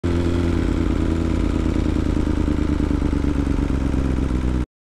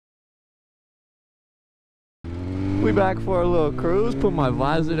We back for a little cruise, put my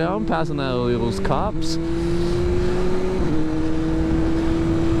visor down, passing out those cops.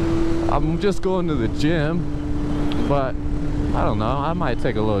 I'm just going to the gym, but I don't know, I might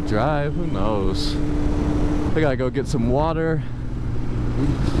take a little drive, who knows. I gotta go get some water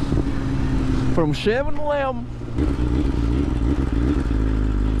from 7-Eleven.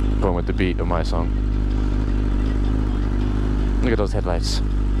 Going with the beat of my song. Look at those headlights.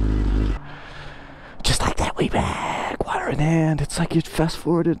 Just like that, we back, water in hand. It's like you fast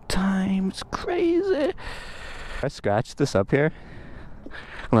forwarded time, it's crazy. I scratched this up here,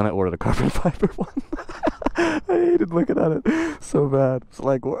 and then I ordered a carbon fiber one. I hated looking at it so bad. It's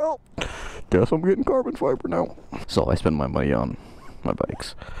like, well, guess I'm getting carbon fiber now. So I spend my money on my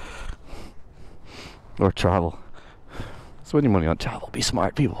bikes. Or travel. Spend your money on travel, be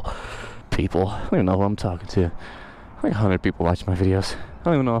smart, people. I don't even know who I'm talking to. Like 100 people watch my videos. I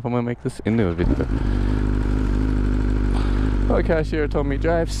don't even know if I'm gonna make this into a video. The cashier told me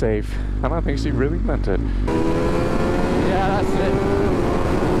drive safe. I don't think she really meant it. Yeah, that's it.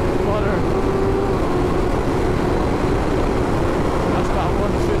 Water. That's about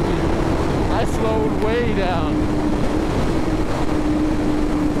 150. I slowed way down.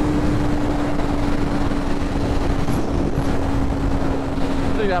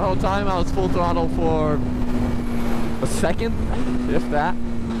 I think that whole time I was full throttle for a second, if that.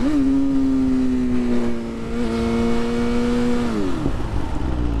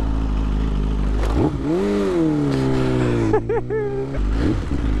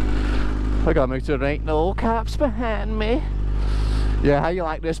 I gotta make sure there ain't no cops behind me. Yeah, how you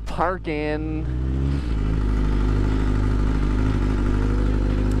like this parking?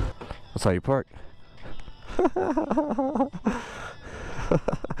 That's how you park.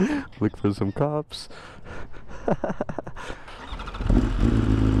 Look for some cops.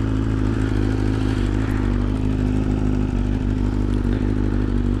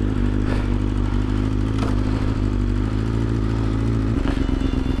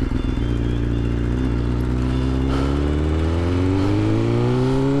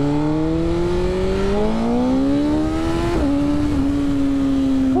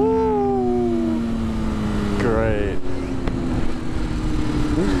 Great.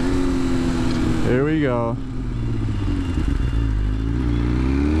 Here we go.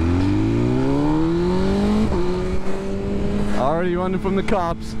 Already running from the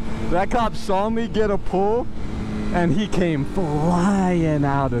cops. That cop saw me get a pull and he came flying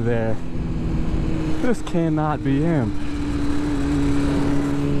out of there. This cannot be him.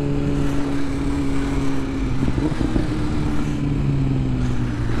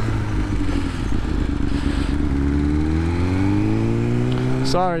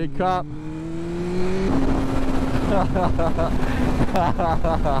 Sorry, cop.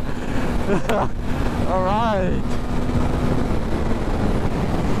 All right.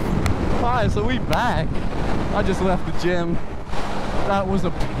 Alright, so we back. I just left the gym. That was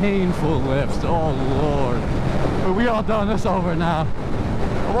a painful lift. Oh Lord. But we all done this over now.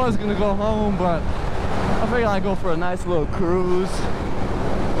 I was gonna go home, but I figured I'd go for a nice little cruise.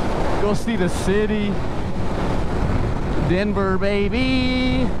 Go see the city. Denver,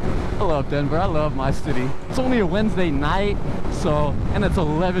 baby. I love Denver. I love my city. It's only a Wednesday night, so, and it's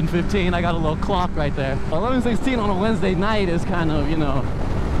 11:15. I got a little clock right there. 11:16 on a Wednesday night is kind of, you know,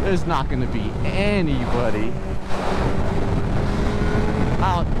 there's not going to be anybody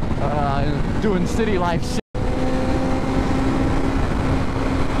out doing city life shit.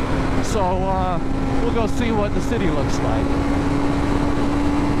 So we'll go see what the city looks like.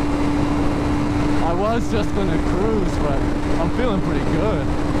 I was just going to cruise, but I'm feeling pretty good.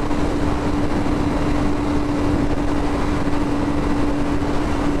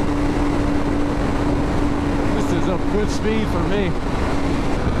 This is a good speed for me.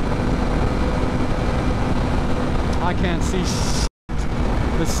 I can't see shit.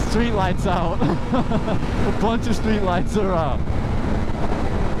 The street lights out. A bunch of street lights are out.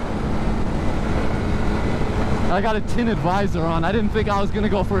 I got a tinted visor on. I didn't think I was gonna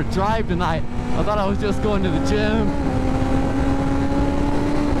go for a drive tonight. I thought I was just going to the gym.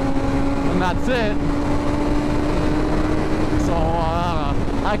 And that's it. So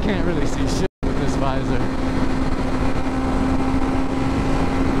I can't really see shit with this visor.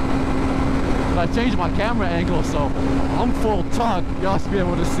 I changed my camera angle, so I'm full tuck. Y'all should be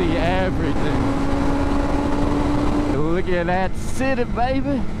able to see everything. Look at that city,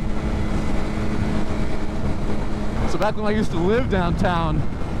 baby. So back when I used to live downtown,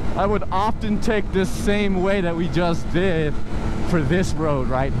 I would often take this same way that we just did for this road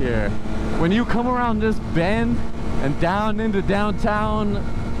right here. When you come around this bend and down into downtown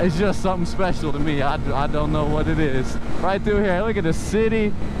It's just something special to me. I don't know what it is. Right through here, look at the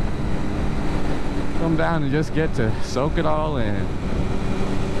city. Come down and just get to soak it all in.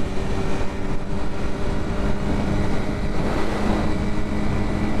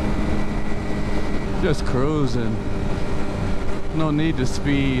 Just cruising. No need to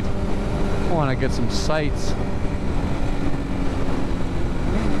speed. I want to get some sights.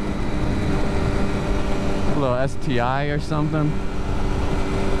 A little STI or something.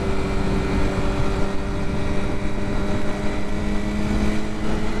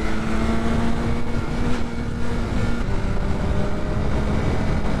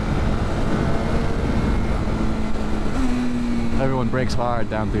 Everyone brakes hard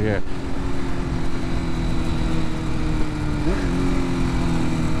down through here.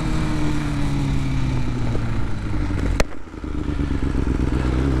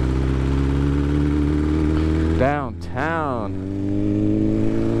 Downtown.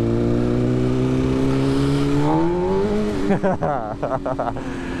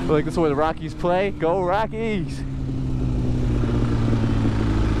 Like, this is where the Rockies play. Go Rockies!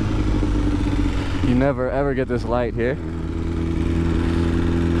 You never ever get this light here.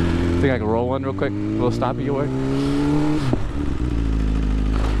 Think I can roll one real quick? A little stoppy your way?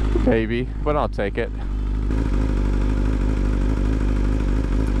 Maybe, but I'll take it.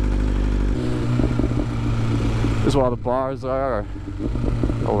 This is where all the bars are.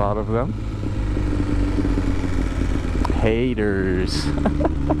 A lot of them. Haters.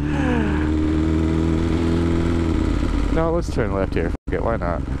 No, let's turn left here. Fuck it, why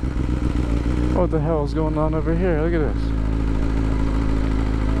not? What the hell is going on over here? Look at this.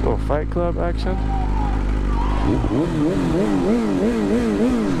 Little Fight Club action.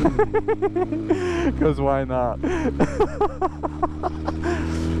 Because why not?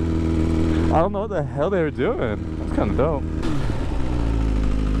 I don't know what the hell they were doing. That's kind of dope.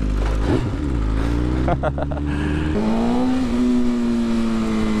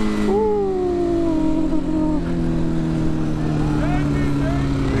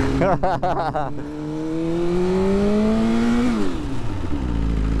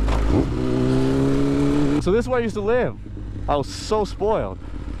 So this is where I used to live. I was so spoiled.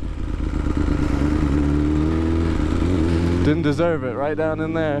 Didn't deserve it, right down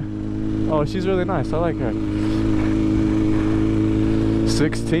in there. Oh, she's really nice, I like her.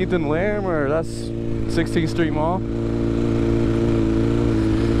 16th and Larimer, that's 16th Street Mall.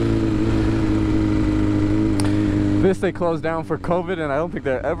 This they closed down for COVID, and I don't think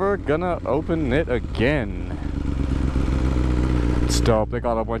they're ever gonna open it again. It's dope, they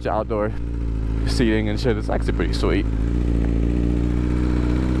got a bunch of outdoor seating and shit. It's actually pretty sweet.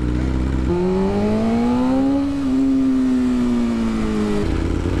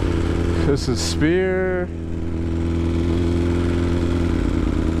 This is Spear.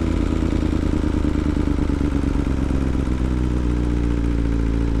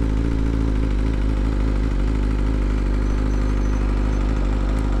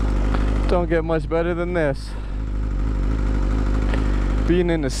 Don't get much better than this. Being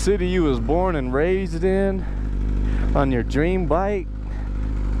in the city you was born and raised in, on your dream bike,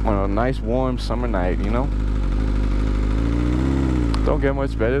 on a nice warm summer night, you know? Don't get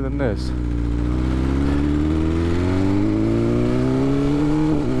much better than this.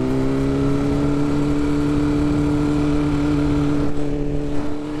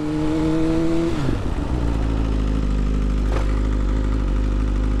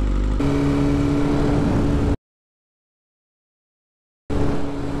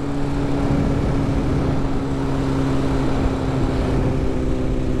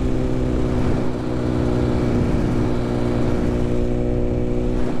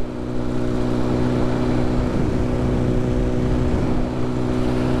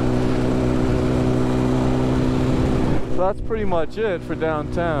 That's pretty much it for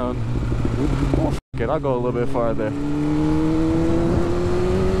downtown. Oh, f it, I'll go a little bit farther.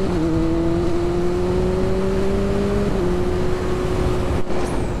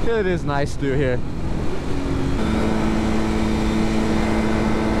 It is nice through here.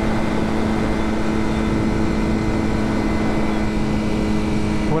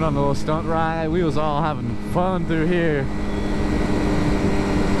 Went on a little stunt ride. We was all having fun through here.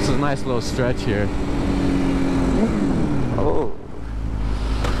 This is a nice little stretch here. Oh.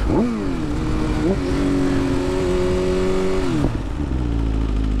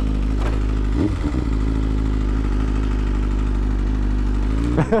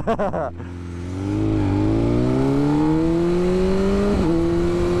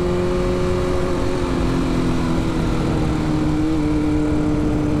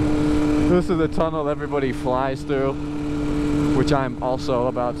 This is the tunnel everybody flies through. which I'm also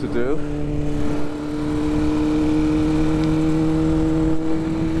about to do.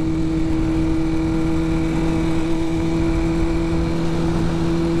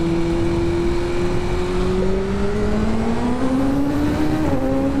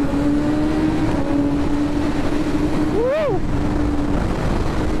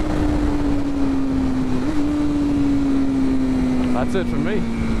 That's it for me.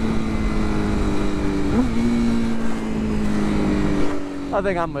 I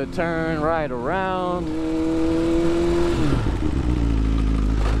think I'm gonna turn right around.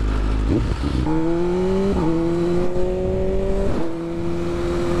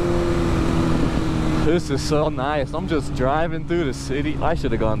 This is so nice. I'm just driving through the city. I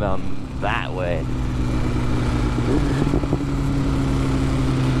should have gone down that way.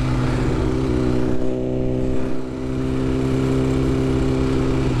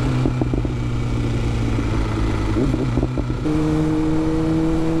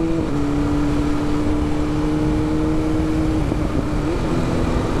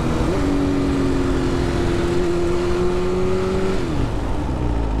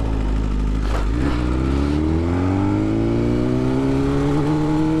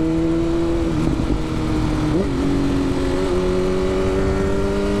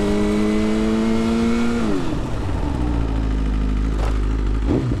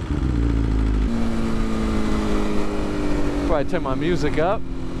 I turn my music up.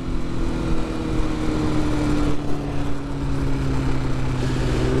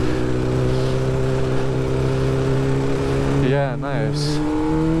 Yeah, nice.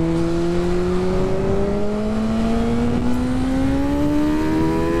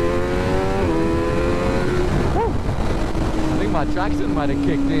 Woo. I think my traction might have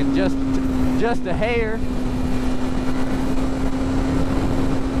kicked in just a hair.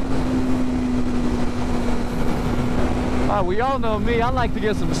 We all know me, I like to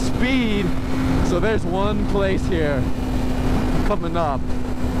get some speed, so there's one place here coming up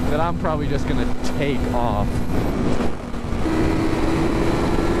that I'm probably just gonna take off.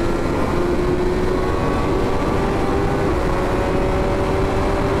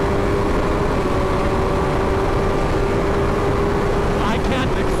 I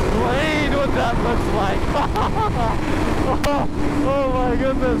can't explain what that looks like. Oh my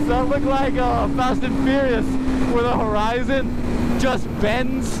goodness, that looked like Fast and Furious, where the horizon just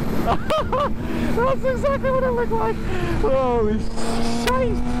bends. That's exactly what it looked like. Holy shit.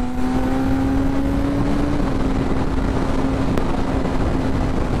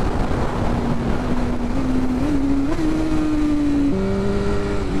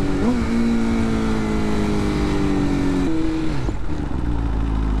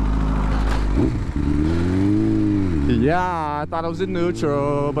 Yeah, I thought I was in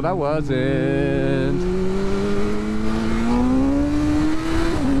neutral, but I wasn't.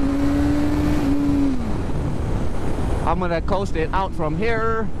 I'm gonna coast it out from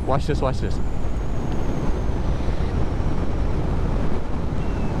here. Watch this, watch this.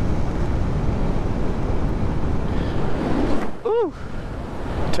 Ooh.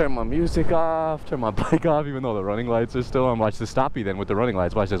 Turn my music off, turn my bike off, even though the running lights are still on. Watch this, stoppy then with the running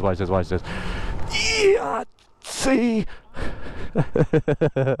lights. Watch this, watch this, watch this. Yeah, see?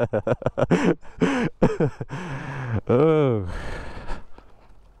 Oh.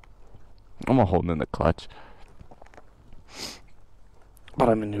 I'm holding in the clutch. But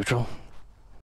I'm in neutral.